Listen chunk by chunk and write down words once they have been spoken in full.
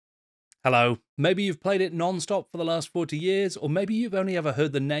Hello, maybe you've played it non-stop for the last 40 years, or maybe you've only ever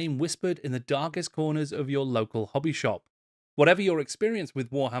heard the name whispered in the darkest corners of your local hobby shop. Whatever your experience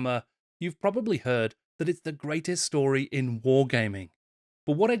with Warhammer, you've probably heard that it's the greatest story in wargaming.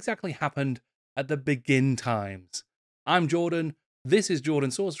 But what exactly happened at the begin times? I'm Jordan, this is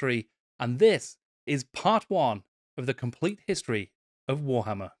Jordan Sorcery, and this is part 1 of the complete history of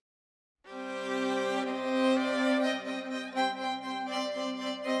Warhammer.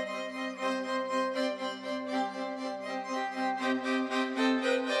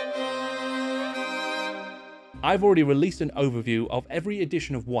 I've already released an overview of every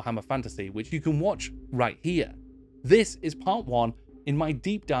edition of Warhammer Fantasy, which you can watch right here. This is part 1 in my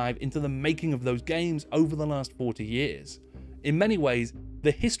deep dive into the making of those games over the last 40 years. In many ways,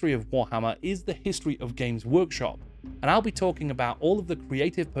 the history of Warhammer is the history of Games Workshop, and I'll be talking about all of the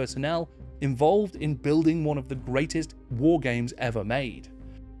creative personnel involved in building one of the greatest war games ever made.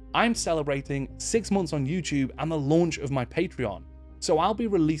 I'm celebrating 6 months on YouTube and the launch of my Patreon, so I'll be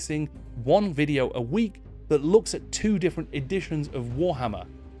releasing one video a week that looks at 2 different editions of Warhammer.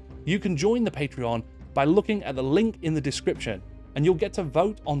 You can join the Patreon by looking at the link in the description, and you'll get to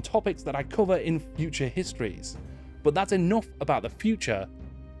vote on topics that I cover in future histories. But that's enough about the future.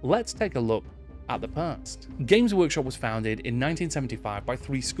 Let's take a look at the past. Games Workshop was founded in 1975 by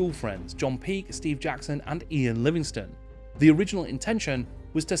 3 school friends, John Peake, Steve Jackson, and Ian Livingstone. The original intention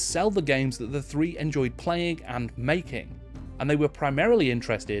was to sell the games that the 3 enjoyed playing and making, and they were primarily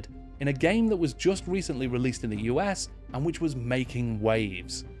interested in a game that was just recently released in the US and which was making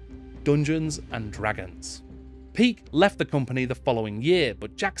waves: Dungeons and Dragons. Peake left the company the following year,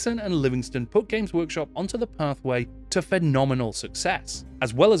 but Jackson and Livingstone put Games Workshop onto the pathway to phenomenal success.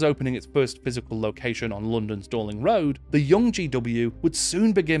 As well as opening its first physical location on London's Dorling Road, the young GW would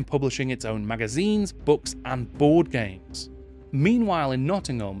soon begin publishing its own magazines, books, and board games. Meanwhile in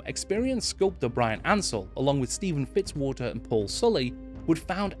Nottingham, experienced sculptor Bryan Ansell, along with Stephen Fitzwater and Paul Sully, would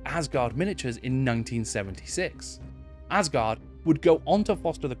found Asgard Miniatures in 1976. Asgard would go on to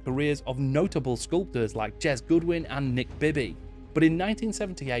foster the careers of notable sculptors like Jez Goodwin and Nick Bibby, but in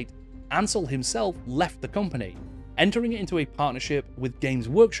 1978, Ansell himself left the company, entering it into a partnership with Games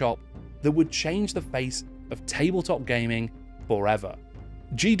Workshop that would change the face of tabletop gaming forever.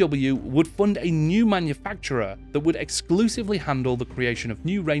 GW would fund a new manufacturer that would exclusively handle the creation of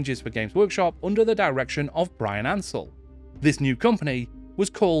new ranges for Games Workshop under the direction of Bryan Ansell. This new company was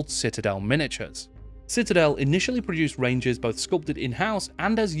called Citadel Miniatures. Citadel initially produced ranges both sculpted in-house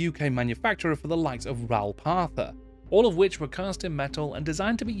and as UK manufacturer for the likes of Ral Partha, all of which were cast in metal and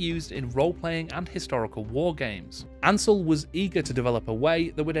designed to be used in role-playing and historical war games. Ansell was eager to develop a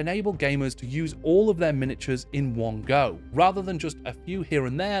way that would enable gamers to use all of their miniatures in one go, rather than just a few here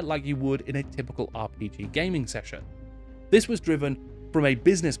and there like you would in a typical RPG gaming session. This was driven from a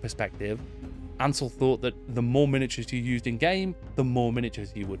business perspective. Ansell thought that the more miniatures you used in game, the more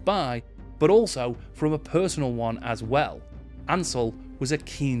miniatures you would buy, but also from a personal one as well. Ansell was a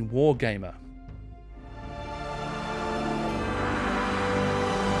keen wargamer.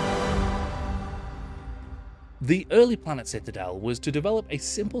 The early plan at Citadel was to develop a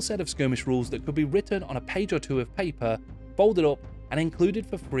simple set of skirmish rules that could be written on a page or 2 of paper, folded up and included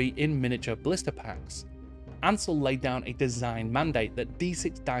for free in miniature blister packs. Ansell laid down a design mandate that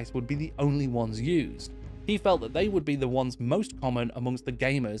D6 dice would be the only ones used. He felt that they would be the ones most common amongst the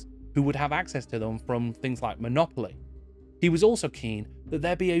gamers who would have access to them from things like Monopoly. He was also keen that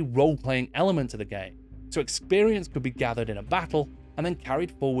there be a role-playing element to the game, so experience could be gathered in a battle and then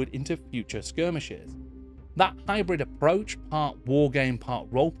carried forward into future skirmishes. That hybrid approach, part wargame, part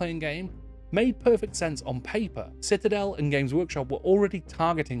role-playing game, made perfect sense on paper. Citadel and Games Workshop were already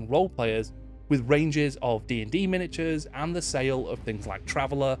targeting role players with ranges of D&D miniatures and the sale of things like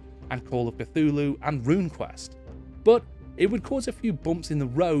Traveller and Call of Cthulhu and RuneQuest. But it would cause a few bumps in the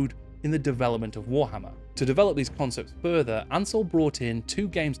road in the development of Warhammer. To develop these concepts further, Ansell brought in 2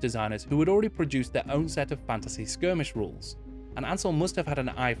 games designers who had already produced their own set of fantasy skirmish rules, and Ansell must have had an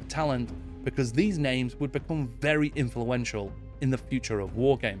eye for talent because these names would become very influential in the future of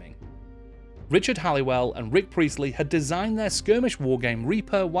wargaming. Richard Halliwell and Rick Priestley had designed their skirmish wargame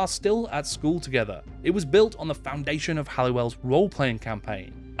Reaper while still at school together. It was built on the foundation of Halliwell's role-playing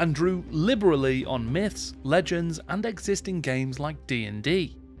campaign and drew liberally on myths, legends, and existing games like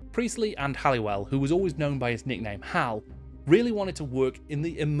D&D. Priestley and Halliwell, who was always known by his nickname Hal, really wanted to work in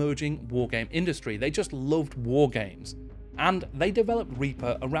the emerging wargame industry. They just loved wargames, and they developed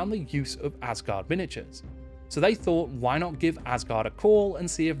Reaper around the use of Asgard miniatures. So they thought, why not give Asgard a call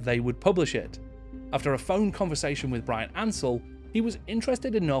and see if they would publish it. After a phone conversation with Bryan Ansell, he was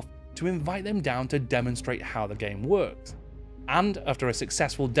interested enough to invite them down to demonstrate how the game works. and after a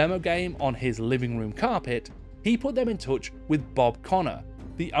successful demo game on his living room carpet, he put them in touch with Bob Connor,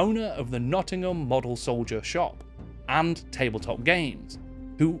 the owner of the Nottingham Model Soldier shop and Tabletop Games,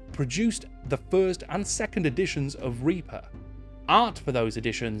 who produced the first and second editions of Reaper. Art for those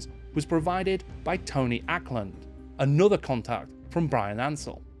editions was provided by Tony Ackland, another contact from Bryan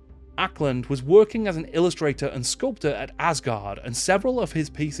Ansell. Ackland was working as an illustrator and sculptor at Asgard, and several of his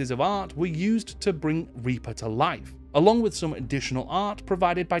pieces of art were used to bring Reaper to life, along with some additional art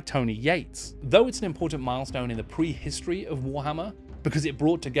provided by Tony Yates. Though it's an important milestone in the prehistory of Warhammer, because it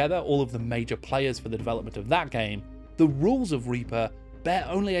brought together all of the major players for the development of that game, the rules of Reaper bear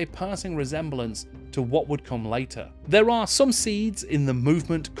only a passing resemblance to what would come later. There are some seeds in the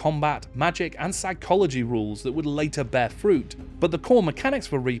movement, combat, magic, and psychology rules that would later bear fruit, but the core mechanics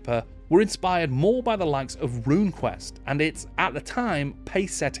for Reaper were inspired more by the likes of RuneQuest and its, at the time,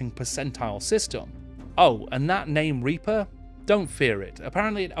 pace-setting percentile system. Oh, and that name Reaper? Don't fear it,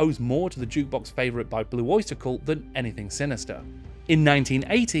 apparently it owes more to the jukebox favourite by Blue Oyster Cult than anything sinister. In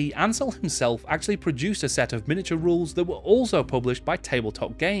 1980, Ansell himself actually produced a set of miniature rules that were also published by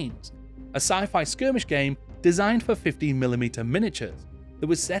Tabletop Games, a sci-fi skirmish game designed for 15mm miniatures that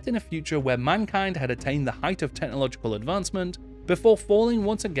was set in a future where mankind had attained the height of technological advancement before falling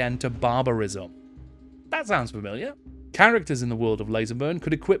once again to barbarism. That sounds familiar. Characters in the world of Laserburn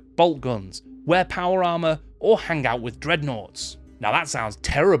could equip bolt guns, wear power armor, or hang out with dreadnoughts. Now that sounds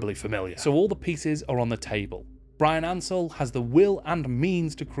terribly familiar. So all the pieces are on the table. Bryan Ansell has the will and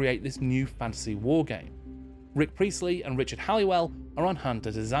means to create this new fantasy wargame. Rick Priestley and Richard Halliwell are on hand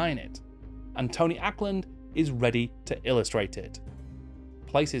to design it, and Tony Ackland is ready to illustrate it.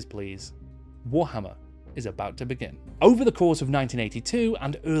 Places please, Warhammer is about to begin. Over the course of 1982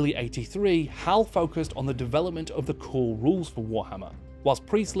 and early 83, Hal focused on the development of the core rules for Warhammer, whilst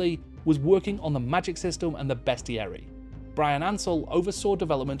Priestley was working on the magic system and the bestiary. Bryan Ansell oversaw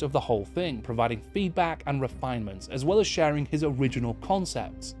development of the whole thing, providing feedback and refinements, as well as sharing his original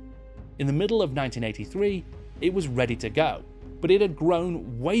concepts. In the middle of 1983, it was ready to go, but it had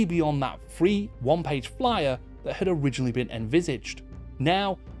grown way beyond that free one-page flyer that had originally been envisaged.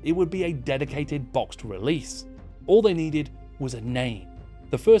 Now, it would be a dedicated boxed release. All they needed was a name.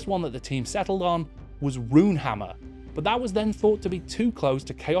 The first one that the team settled on was Runehammer, but that was then thought to be too close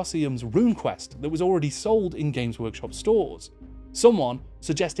to Chaosium's RuneQuest that was already sold in Games Workshop stores. Someone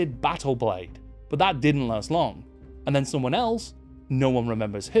suggested Battleblade, but that didn't last long, and then someone else, no one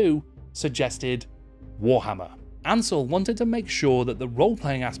remembers who, suggested Warhammer. Ansell wanted to make sure that the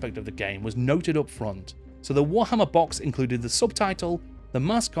role-playing aspect of the game was noted up front, so the Warhammer box included the subtitle, The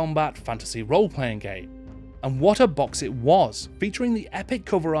Mass Combat Fantasy Role-Playing Game. And what a box it was, featuring the epic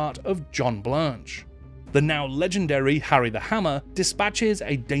cover art of John Blanche. The now legendary Harry the Hammer dispatches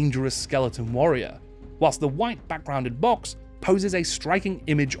a dangerous skeleton warrior, whilst the white backgrounded box poses a striking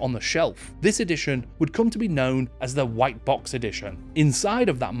image on the shelf. This edition would come to be known as the White Box Edition. Inside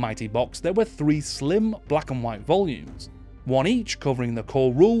of that mighty box there were 3 slim black and white volumes, one each covering the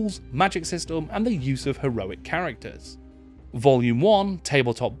core rules, magic system, and the use of heroic characters. Volume 1,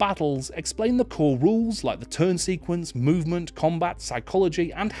 Tabletop Battles, explained the core rules like the turn sequence, movement, combat,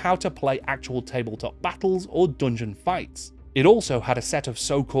 psychology, and how to play actual tabletop battles or dungeon fights. It also had a set of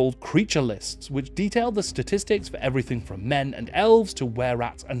so-called creature lists, which detailed the statistics for everything from men and elves to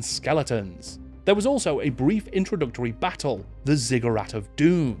were-rats and skeletons. There was also a brief introductory battle, the Ziggurat of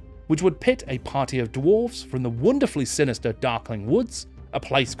Doom, which would pit a party of dwarves from the wonderfully sinister Darkling Woods, a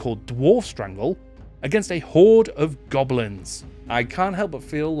place called Dwarf Strangle, against a horde of goblins. I can't help but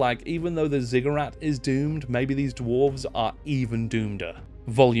feel like even though the Ziggurat is doomed, maybe these dwarves are even doomeder.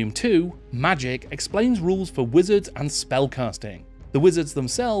 Volume 2, Magic, explains rules for wizards and spellcasting. The wizards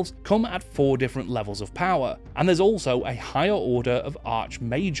themselves come at 4 different levels of power, and there's also a higher order of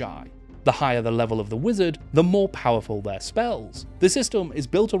archmagi. The higher the level of the wizard, the more powerful their spells. The system is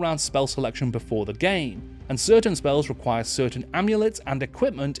built around spell selection before the game, and certain spells require certain amulets and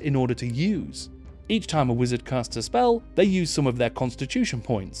equipment in order to use. Each time a wizard casts a spell, they use some of their constitution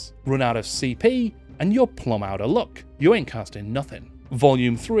points, run out of CP, and you're plumb out of luck. You ain't casting nothing.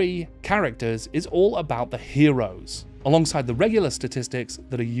 Volume 3, Characters, is all about the heroes. Alongside the regular statistics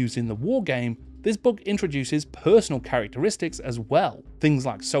that are used in the wargame, this book introduces personal characteristics as well, things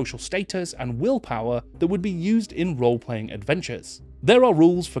like social status and willpower that would be used in role-playing adventures. There are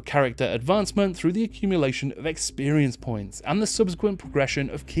rules for character advancement through the accumulation of experience points and the subsequent progression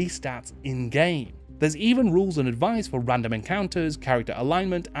of key stats in-game. There's even rules and advice for random encounters, character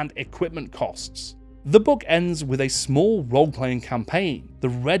alignment, and equipment costs. The book ends with a small role-playing campaign, the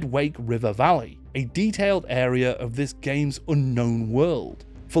Red Wake River Valley, a detailed area of this game's unknown world,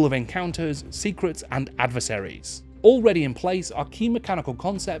 full of encounters, secrets, and adversaries. Already in place are key mechanical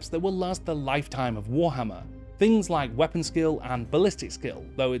concepts that will last the lifetime of Warhammer. Things like weapon skill and ballistic skill,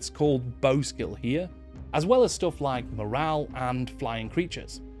 though it's called bow skill here, as well as stuff like morale and flying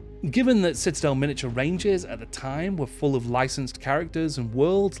creatures. Given that Citadel Miniature ranges at the time were full of licensed characters and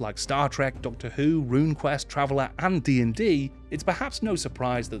worlds like Star Trek, Doctor Who, RuneQuest, Traveller and D&D, it's perhaps no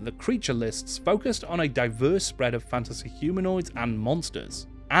surprise that the creature lists focused on a diverse spread of fantasy humanoids and monsters.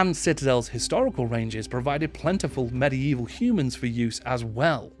 And Citadel's historical ranges provided plentiful medieval humans for use as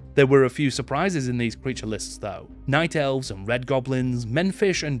well. There were a few surprises in these creature lists though. Night Elves and Red Goblins,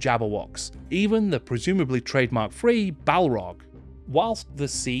 Menfish and Jabberwocks, even the presumably trademark-free Balrog. Whilst the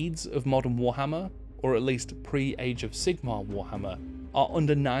seeds of modern Warhammer, or at least pre-Age of Sigmar Warhammer, are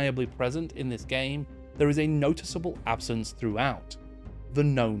undeniably present in this game, there is a noticeable absence throughout: the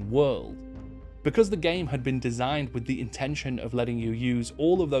known world. Because the game had been designed with the intention of letting you use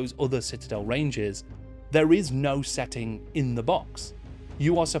all of those other Citadel ranges, there is no setting in the box.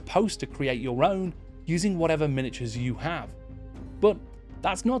 You are supposed to create your own using whatever miniatures you have. But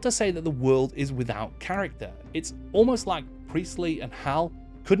that's not to say that the world is without character. It's almost like Priestley and Hall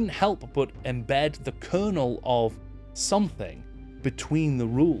couldn't help but embed the kernel of something between the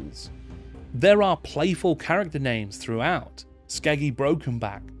rules. There are playful character names throughout: Skeggy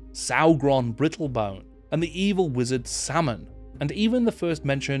Brokenback, Saugron Brittlebone, and the evil wizard Salmon, and even the first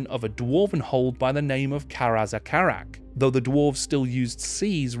mention of a dwarven hold by the name of Karazakarak, though the dwarves still used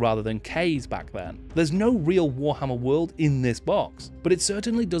C's rather than K's back then. There's no real Warhammer world in this box, but it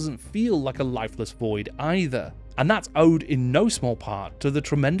certainly doesn't feel like a lifeless void either. And that's owed in no small part to the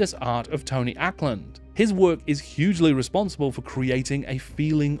tremendous art of Tony Ackland. His work is hugely responsible for creating a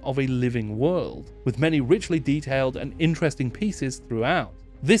feeling of a living world, with many richly detailed and interesting pieces throughout.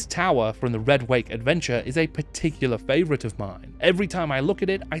 This tower from the Red Wake adventure is a particular favourite of mine. Every time I look at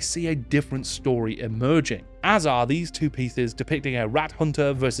it, I see a different story emerging, as are these two pieces depicting a rat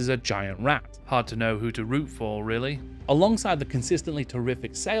hunter versus a giant rat. Hard to know who to root for, really. Alongside the consistently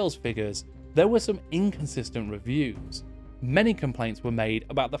terrific sales figures, there were some inconsistent reviews. Many complaints were made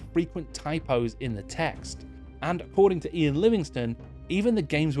about the frequent typos in the text, and according to Ian Livingston, even the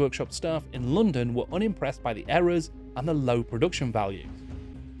Games Workshop staff in London were unimpressed by the errors and the low production values.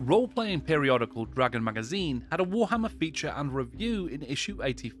 Role-playing periodical Dragon Magazine had a Warhammer feature and review in issue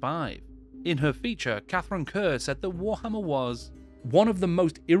 85. In her feature, Catherine Kerr said that Warhammer was one of the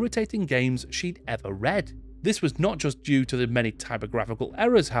most irritating games she'd ever read. This was not just due to the many typographical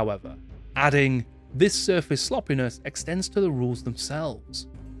errors, however, adding, "This surface sloppiness extends to the rules themselves."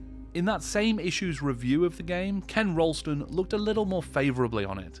 In that same issue's review of the game, Ken Rolston looked a little more favourably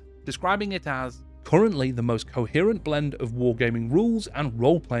on it, describing it as currently the most coherent blend of wargaming rules and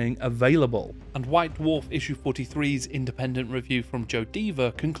role-playing available. And White Dwarf issue 43's independent review from Joe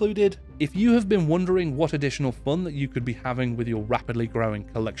Deaver concluded, "If you have been wondering what additional fun that you could be having with your rapidly growing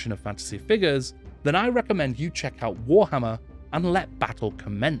collection of fantasy figures, then I recommend you check out Warhammer and let battle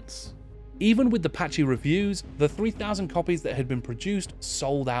commence." Even with the patchy reviews, the 3,000 copies that had been produced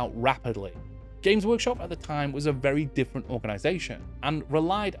sold out rapidly. Games Workshop at the time was a very different organisation, and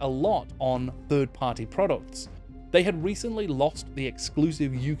relied a lot on third-party products. They had recently lost the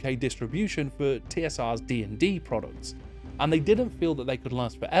exclusive UK distribution for TSR's D&D products, and they didn't feel that they could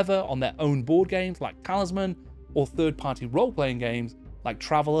last forever on their own board games like Talisman, or third-party role-playing games like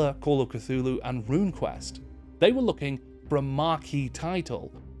Traveller, Call of Cthulhu and RuneQuest. They were looking for a marquee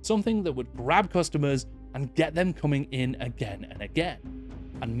title, something that would grab customers and get them coming in again and again.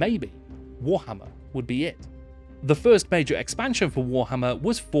 And maybe Warhammer would be it. The first major expansion for Warhammer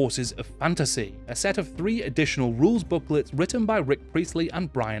was Forces of Fantasy, a set of 3 additional rules booklets written by Rick Priestley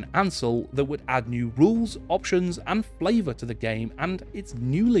and Bryan Ansell that would add new rules, options and flavour to the game and its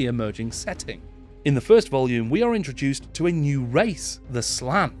newly emerging setting. In the first volume, we are introduced to a new race, the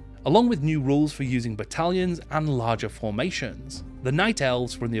Slann, along with new rules for using battalions and larger formations. The Night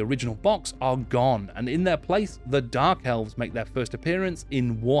Elves from the original box are gone, and in their place, the Dark Elves make their first appearance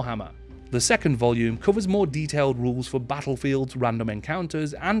in Warhammer. The second volume covers more detailed rules for battlefields, random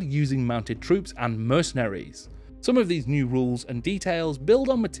encounters, and using mounted troops and mercenaries. Some of these new rules and details build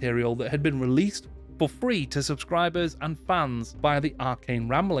on material that had been released for free to subscribers and fans via the Arcane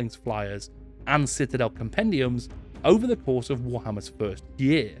Ramblings flyers and Citadel compendiums over the course of Warhammer's first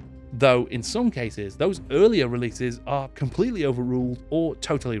year. Though in some cases, those earlier releases are completely overruled or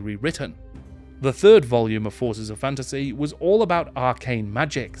totally rewritten. The third volume of Forces of Fantasy was all about arcane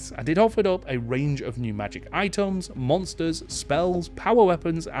magics, and it offered up a range of new magic items, monsters, spells, power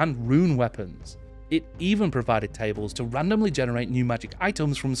weapons, and rune weapons. It even provided tables to randomly generate new magic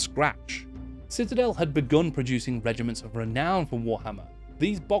items from scratch. Citadel had begun producing regiments of renown for Warhammer,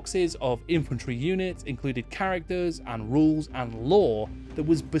 These boxes of infantry units included characters and rules and lore that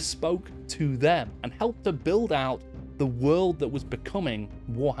was bespoke to them and helped to build out the world that was becoming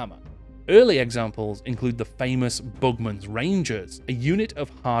Warhammer. Early examples include the famous Bugman's Rangers, a unit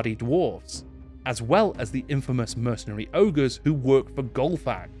of hardy dwarves, as well as the infamous mercenary ogres who work for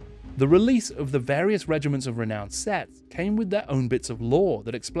Golfag. The release of the various Regiments of Renown sets came with their own bits of lore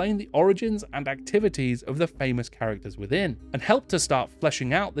that explained the origins and activities of the famous characters within, and helped to start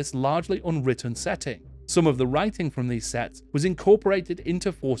fleshing out this largely unwritten setting. Some of the writing from these sets was incorporated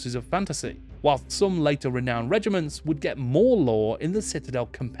into Forces of Fantasy, whilst some later Renown regiments would get more lore in the Citadel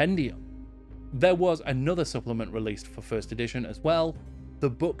Compendium. There was another supplement released for 1st edition as well, the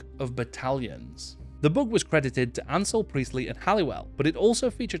Book of Battalions. The book was credited to Ansell, Priestley and Halliwell, but it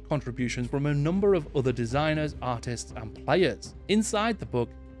also featured contributions from a number of other designers, artists and players. Inside the book,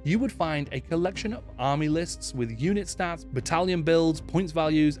 you would find a collection of army lists with unit stats, battalion builds, points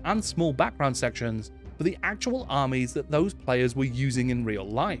values and small background sections for the actual armies that those players were using in real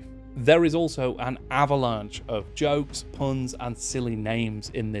life. There is also an avalanche of jokes, puns and silly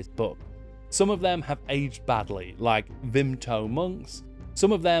names in this book. Some of them have aged badly, like Vimto monks.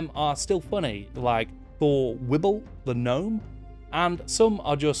 Some of them are still funny, like Thor Wibble the Gnome, and some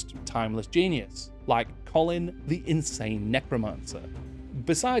are just timeless genius, like Colin the Insane Necromancer.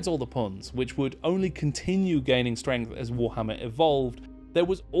 Besides all the puns, which would only continue gaining strength as Warhammer evolved, there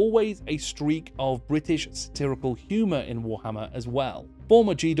was always a streak of British satirical humour in Warhammer as well.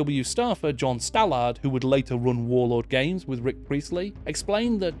 Former GW staffer John Stallard, who would later run Warlord Games with Rick Priestley,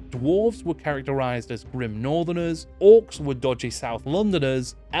 explained that dwarves were characterised as grim northerners, orcs were dodgy South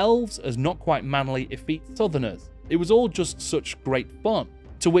Londoners, elves as not quite manly effete southerners. It was all just such great fun.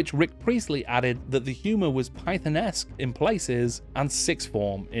 To which Rick Priestley added that the humour was Python-esque in places and sixth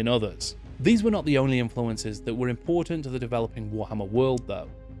form in others. These were not the only influences that were important to the developing Warhammer world though.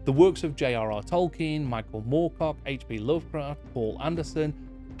 The works of J.R.R. Tolkien, Michael Moorcock, H.P. Lovecraft, Paul Anderson,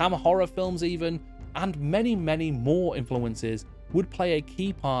 Hammer horror films even, and many more influences would play a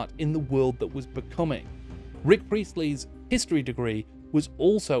key part in the world that was becoming. Rick Priestley's history degree was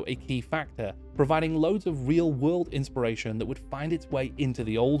also a key factor, providing loads of real-world inspiration that would find its way into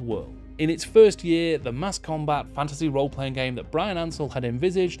the old world. In its first year, the mass combat fantasy role-playing game that Bryan Ansell had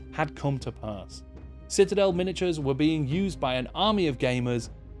envisaged had come to pass. Citadel Miniatures were being used by an army of gamers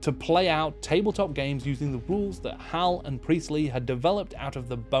to play out tabletop games using the rules that Hal and Priestley had developed out of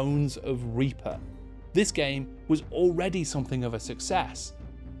the bones of Reaper. This game was already something of a success,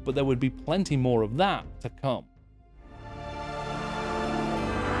 but there would be plenty more of that to come.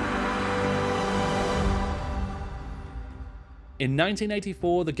 In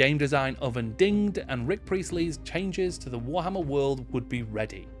 1984, the game design oven dinged and Rick Priestley's changes to the Warhammer world would be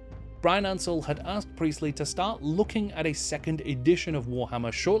ready. Bryan Ansell had asked Priestley to start looking at a second edition of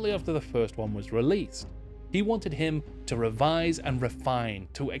Warhammer shortly after the first one was released. He wanted him to revise and refine,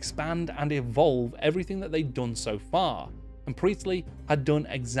 to expand and evolve everything that they'd done so far, and Priestley had done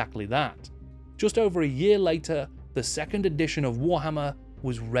exactly that. Just over a year later, the second edition of Warhammer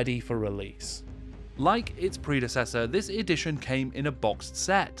was ready for release. Like its predecessor, this edition came in a boxed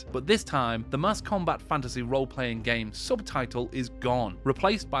set, but this time the mass combat fantasy role-playing game subtitle is gone,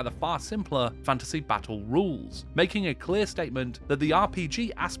 replaced by the far simpler fantasy battle rules, making a clear statement that the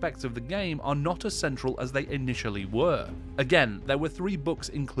RPG aspects of the game are not as central as they initially were. Again, there were 3 books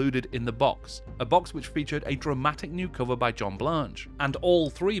included in the box, a box which featured a dramatic new cover by John Blanche, and all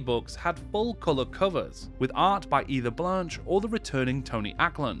 3 books had full colour covers, with art by either Blanche or the returning Tony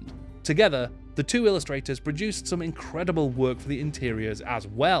Ackland. Together, the 2 illustrators produced some incredible work for the interiors as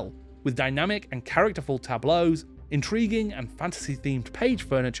well, with dynamic and characterful tableaus, intriguing and fantasy-themed page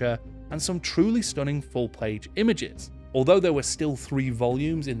furniture, and some truly stunning full-page images. Although there were still 3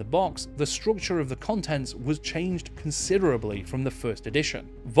 volumes in the box, the structure of the contents was changed considerably from the first edition.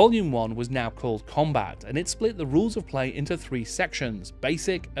 Volume 1 was now called Combat, and it split the rules of play into 3 sections: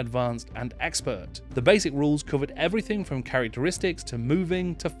 Basic, Advanced, and Expert. The basic rules covered everything from characteristics to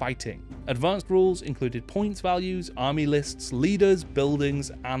moving to fighting. Advanced rules included points values, army lists, leaders,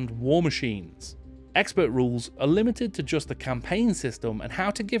 buildings, and war machines. Expert rules are limited to just the campaign system and how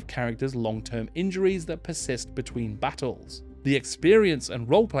to give characters long-term injuries that persist between battles. The experience and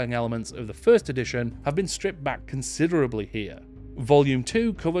role-playing elements of the first edition have been stripped back considerably here. Volume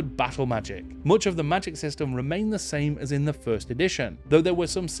 2 covered battle magic. Much of the magic system remained the same as in the first edition, though there were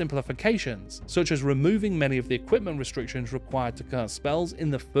some simplifications, such as removing many of the equipment restrictions required to cast spells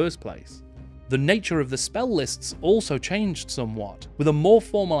in the first place. The nature of the spell lists also changed somewhat, with a more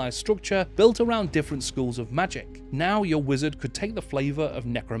formalized structure built around different schools of magic. Now your wizard could take the flavor of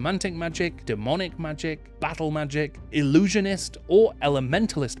necromantic magic, demonic magic, battle magic, illusionist, or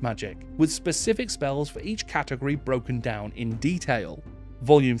elementalist magic, with specific spells for each category broken down in detail.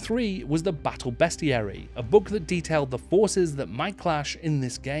 Volume 3 was the Battle Bestiary, a book that detailed the forces that might clash in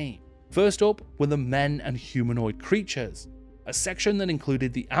this game. First up were the men and humanoid creatures, a section that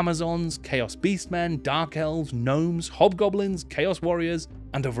included the Amazons, Chaos Beastmen, Dark Elves, Gnomes, Hobgoblins, Chaos Warriors,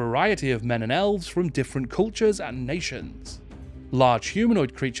 and a variety of men and elves from different cultures and nations. Large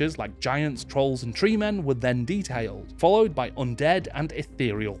humanoid creatures like giants, trolls, and treemen were then detailed, followed by undead and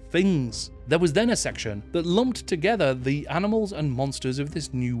ethereal things. There was then a section that lumped together the animals and monsters of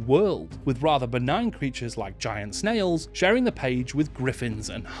this new world, with rather benign creatures like giant snails sharing the page with griffins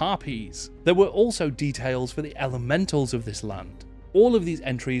and harpies. There were also details for the elementals of this land. All of these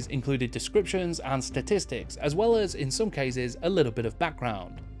entries included descriptions and statistics, as well as, in some cases, a little bit of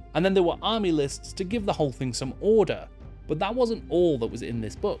background. And then there were army lists to give the whole thing some order. But that wasn't all that was in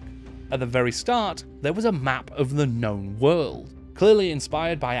this book. At the very start, there was a map of the known world, clearly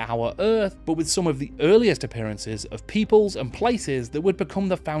inspired by our Earth, but with some of the earliest appearances of peoples and places that would become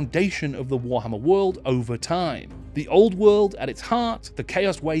the foundation of the Warhammer world over time. The Old World at its heart, the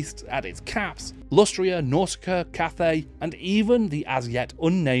Chaos Wastes at its caps, Lustria, Nausicaa, Cathay, and even the as yet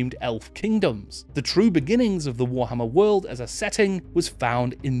unnamed Elf Kingdoms. The true beginnings of the Warhammer world as a setting was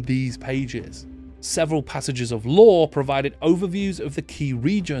found in these pages. Several passages of lore provided overviews of the key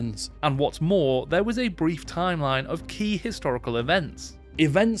regions, and what's more, there was a brief timeline of key historical events.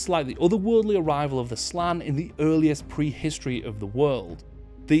 Events like the otherworldly arrival of the Slann in the earliest prehistory of the world,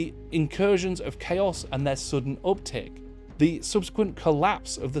 the incursions of Chaos and their sudden uptick, the subsequent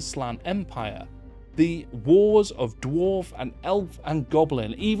collapse of the Slann Empire, the wars of Dwarf and Elf and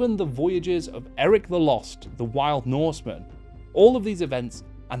Goblin, even the voyages of Eric the Lost, the Wild Norseman. All of these events,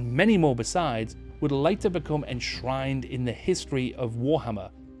 and many more besides, would later become enshrined in the history of Warhammer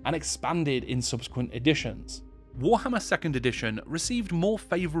and expanded in subsequent editions. Warhammer 2nd Edition received more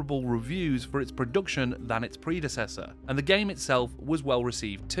favourable reviews for its production than its predecessor, and the game itself was well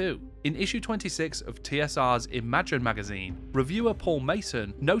received too. In issue 26 of TSR's Imagine magazine, reviewer Paul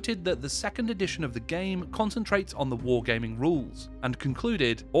Mason noted that the 2nd edition of the game concentrates on the wargaming rules, and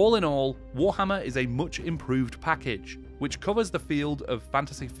concluded, all in all, Warhammer is a much improved package, which covers the field of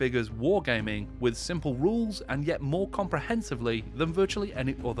fantasy figures wargaming with simple rules and yet more comprehensively than virtually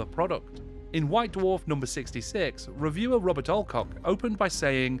any other product. In White Dwarf number 66, reviewer Robert Alcock opened by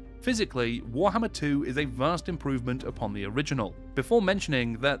saying, physically, Warhammer II is a vast improvement upon the original, before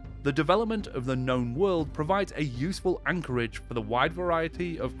mentioning that the development of the known world provides a useful anchorage for the wide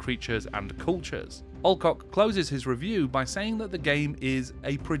variety of creatures and cultures. Alcock closes his review by saying that the game is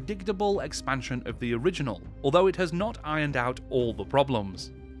a predictable expansion of the original, although it has not ironed out all the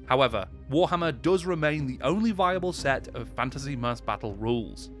problems. However, Warhammer does remain the only viable set of fantasy mass battle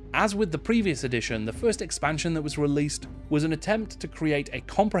rules. As with the previous edition, the first expansion that was released was an attempt to create a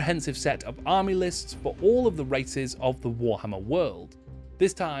comprehensive set of army lists for all of the races of the Warhammer world.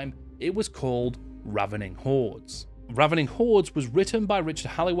 This time, it was called Ravening Hordes. Ravening Hordes was written by Richard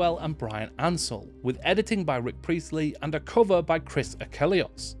Halliwell and Bryan Ansell, with editing by Rick Priestley and a cover by Chris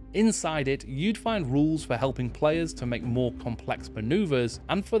Achelios. Inside it, you'd find rules for helping players to make more complex maneuvers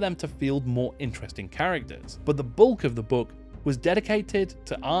and for them to field more interesting characters, but the bulk of the book was dedicated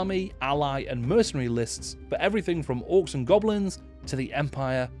to army, ally, and mercenary lists for everything from orcs and goblins to the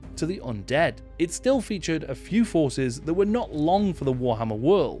Empire to the undead. It still featured a few forces that were not long for the Warhammer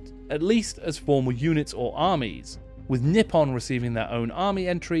world, at least as formal units or armies, with Nippon receiving their own army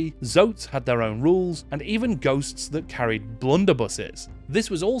entry, Zotes had their own rules, and even ghosts that carried blunderbusses. This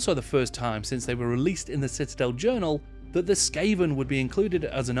was also the first time since they were released in the Citadel Journal that the Skaven would be included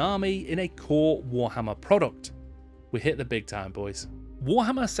as an army in a core Warhammer product. We hit the big time, boys.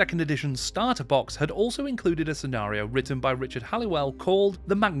 Warhammer 2nd Edition's starter box had also included a scenario written by Richard Halliwell called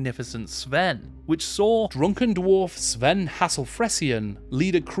The Magnificent Sven, which saw drunken dwarf Sven Hasselfresian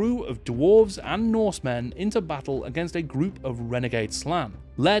lead a crew of dwarves and Norsemen into battle against a group of renegade Slann,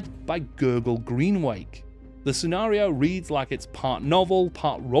 led by Gurgle Greenwake. The scenario reads like it's part novel,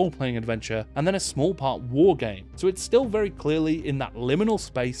 part role-playing adventure, and then a small part wargame, so it's still very clearly in that liminal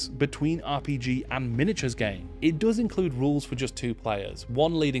space between RPG and miniatures game. It does include rules for just 2 players,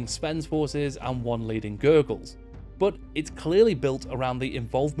 one leading Sven's forces and one leading Gurgle's, but it's clearly built around the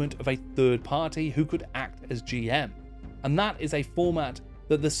involvement of a third party who could act as GM, and that is a format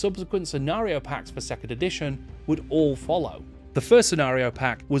that the subsequent scenario packs for 2nd edition would all follow. The first scenario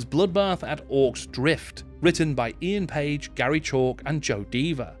pack was Bloodbath at Orc's Drift, written by Ian Page, Gary Chalk, and Joe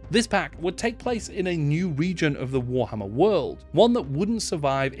Deaver. This pack would take place in a new region of the Warhammer world, one that wouldn't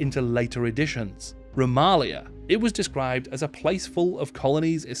survive into later editions, Romalia. It was described as a place full of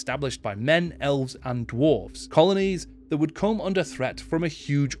colonies established by men, elves, and dwarves, colonies that would come under threat from a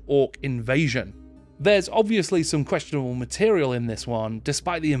huge orc invasion. There's obviously some questionable material in this one,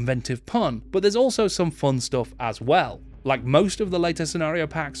 despite the inventive pun, but there's also some fun stuff as well. Like most of the later scenario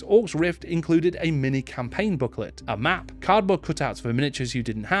packs, Orcs Rift included a mini campaign booklet, a map, cardboard cutouts for miniatures you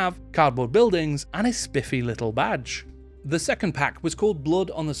didn't have, cardboard buildings, and a spiffy little badge. The second pack was called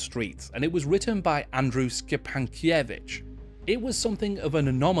Blood on the Streets, and it was written by Andrew Skipankiewicz. It was something of an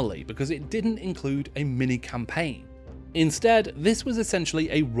anomaly because it didn't include a mini campaign. Instead, this was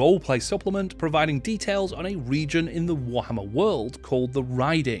essentially a roleplay supplement providing details on a region in the Warhammer world called the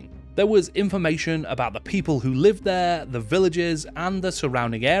Riding. There was information about the people who lived there, the villages, and the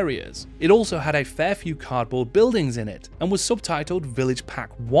surrounding areas. It also had a fair few cardboard buildings in it, and was subtitled Village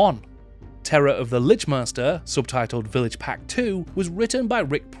Pack 1. Terror of the Lichmaster, subtitled Village Pack 2, was written by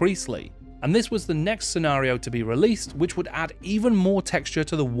Rick Priestley, and this was the next scenario to be released, which would add even more texture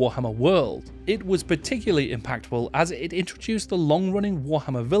to the Warhammer world. It was particularly impactful as it introduced the long-running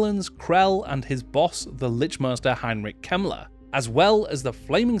Warhammer villains Krell and his boss, the Lichmaster Heinrich Kemmler, as well as the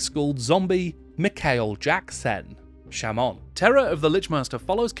flaming skulled zombie Mikhail Jackson. Shaman. Terror of the Lichmaster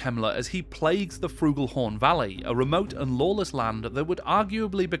follows Kemmler as he plagues the Frugalhorn Valley, a remote and lawless land that would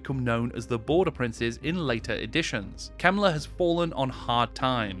arguably become known as the Border Princes in later editions. Kemmler has fallen on hard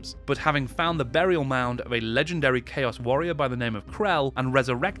times, but having found the burial mound of a legendary Chaos warrior by the name of Krell and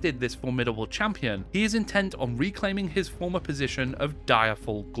resurrected this formidable champion, he is intent on reclaiming his former position of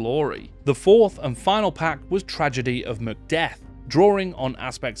direful glory. The fourth and final pack was Tragedy of Macbeth, drawing on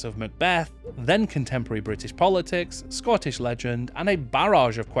aspects of Macbeth, then contemporary British politics, Scottish legend, and a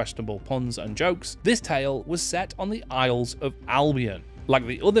barrage of questionable puns and jokes. This tale was set on the Isles of Albion. Like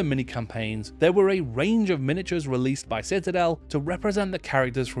the other mini-campaigns, there were a range of miniatures released by Citadel to represent the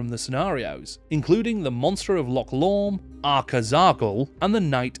characters from the scenarios, including the Monster of Loch Lorne, Archazargle, and the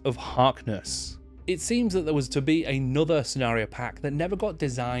Knight of Harkness. It seems that there was to be another scenario pack that never got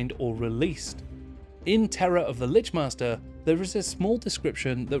designed or released. In Terror of the Lichmaster, there is a small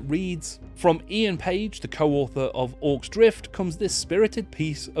description that reads, "From Ian Page, the co-author of Orcs Drift, comes this spirited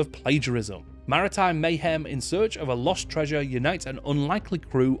piece of plagiarism. Maritime mayhem in search of a lost treasure unites an unlikely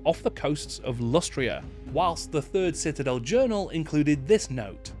crew off the coasts of Lustria," whilst the third Citadel journal included this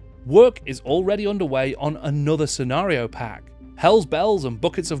note: "Work is already underway on another scenario pack, Hell's Bells and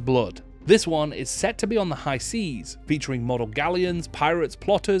Buckets of Blood. This one is set to be on the high seas, featuring model galleons, pirates,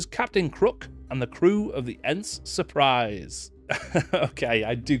 plotters, Captain Crook, and the crew of the Ents Surprise." Okay,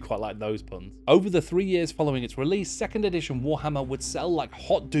 I do quite like those puns. Over the 3 years following its release, 2nd edition Warhammer would sell like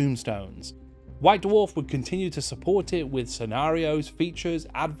hot doomstones. White Dwarf would continue to support it with scenarios, features,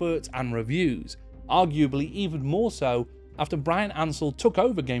 adverts, and reviews, arguably even more so after Bryan Ansell took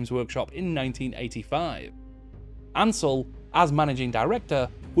over Games Workshop in 1985. Ansell, as managing director,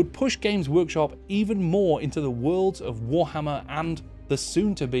 would push Games Workshop even more into the worlds of Warhammer and the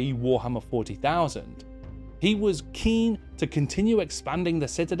soon-to-be Warhammer 40,000. He was keen to continue expanding the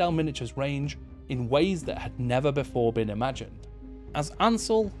Citadel Miniatures range in ways that had never before been imagined. As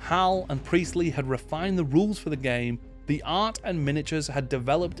Ansell, Hall, and Priestley had refined the rules for the game, the art and miniatures had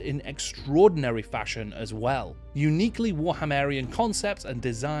developed in extraordinary fashion as well. Uniquely Warhammerian concepts and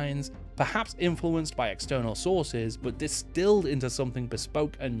designs, perhaps influenced by external sources, but distilled into something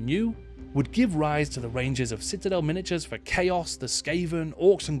bespoke and new, would give rise to the ranges of Citadel miniatures for Chaos, the Skaven,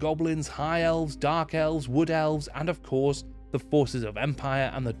 Orcs and Goblins, High Elves, Dark Elves, Wood Elves, and of course, the forces of Empire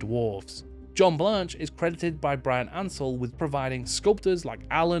and the Dwarves. John Blanche is credited by Bryan Ansell with providing sculptors like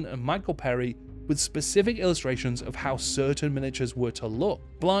Alan and Michael Perry with specific illustrations of how certain miniatures were to look.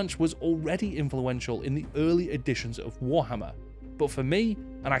 Blanche was already influential in the early editions of Warhammer, but for me,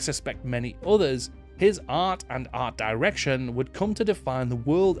 and I suspect many others, his art and art direction would come to define the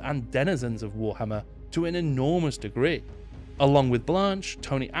world and denizens of Warhammer to an enormous degree. Along with Blanche,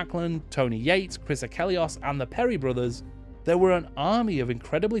 Tony Ackland, Tony Yates, Chris Achelios, and the Perry brothers, there were an army of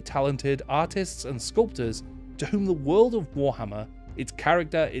incredibly talented artists and sculptors to whom the world of Warhammer, its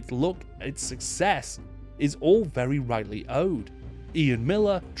character, its look, its success, is all very rightly owed. Ian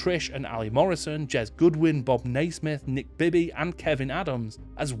Miller, Trish and Ali Morrison, Jez Goodwin, Bob Naismith, Nick Bibby, and Kevin Adams,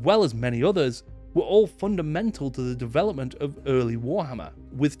 as well as many others, were all fundamental to the development of early Warhammer.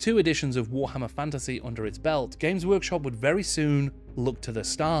 With 2 editions of Warhammer Fantasy under its belt, Games Workshop would very soon look to the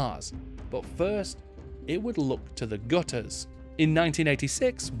stars, but first, it would look to the gutters. In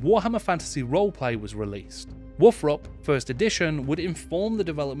 1986, Warhammer Fantasy Roleplay was released. Woofrup First Edition would inform the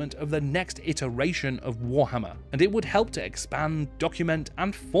development of the next iteration of Warhammer, and it would help to expand, document,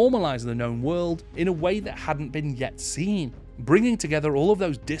 and formalize the known world in a way that hadn't been yet seen, bringing together all of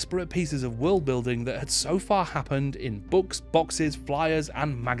those disparate pieces of world building that had so far happened in books, boxes, flyers,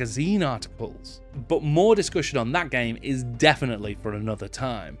 and magazine articles. But more discussion on that game is definitely for another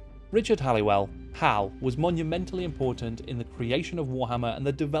time. Richard Halliwell, Hal, was monumentally important in the creation of Warhammer and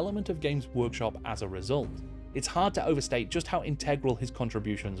the development of Games Workshop as a result. It's hard to overstate just how integral his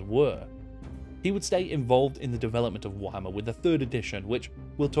contributions were. He would stay involved in the development of Warhammer with the 3rd edition, which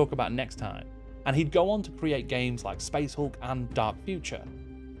we'll talk about next time, and he'd go on to create games like Space Hulk and Dark Future.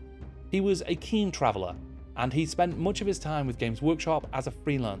 He was a keen traveller, and he spent much of his time with Games Workshop as a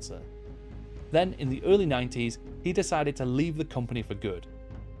freelancer. Then, in the early 90s, he decided to leave the company for good.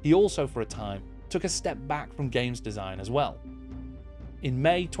 He also, for a time, took a step back from games design as well. In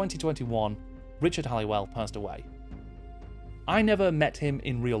May 2021, Richard Halliwell passed away. I never met him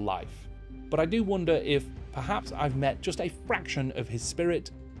in real life, but I do wonder if perhaps I've met just a fraction of his spirit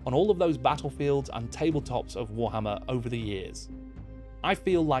on all of those battlefields and tabletops of Warhammer over the years. I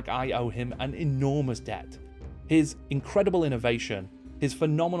feel like I owe him an enormous debt. His incredible innovation, his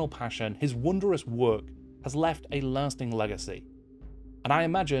phenomenal passion, his wondrous work has left a lasting legacy. And I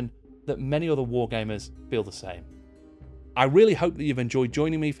imagine that many other wargamers feel the same. I really hope that you've enjoyed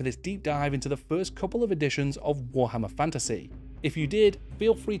joining me for this deep dive into the first couple of editions of Warhammer Fantasy. If you did,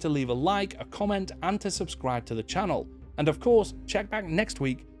 feel free to leave a like, a comment, and to subscribe to the channel. And of course, check back next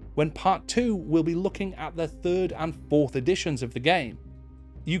week when part 2 will be looking at the 3rd and 4th editions of the game.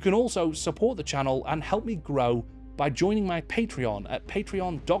 You can also support the channel and help me grow by joining my Patreon at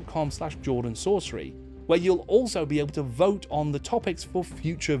patreon.com/JordanSorcery, where you'll also be able to vote on the topics for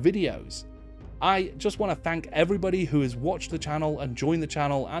future videos. I just want to thank everybody who has watched the channel and joined the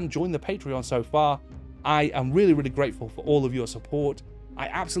Patreon so far. I am really grateful for all of your support. I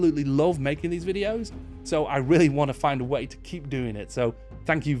absolutely love making these videos, so I really want to find a way to keep doing it. So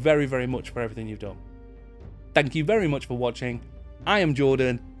thank you very much for everything you've done. Thank you very much for watching. I am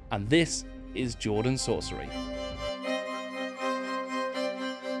Jordan, and this is Jordan Sorcery.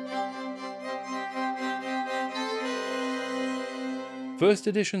 First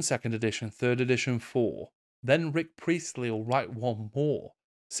edition, 2nd edition, 3rd edition, 4. Then Rick Priestley will write one more.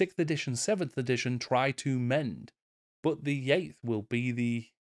 6th edition, 7th edition try to mend. But the 8th will be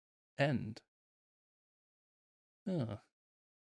the end.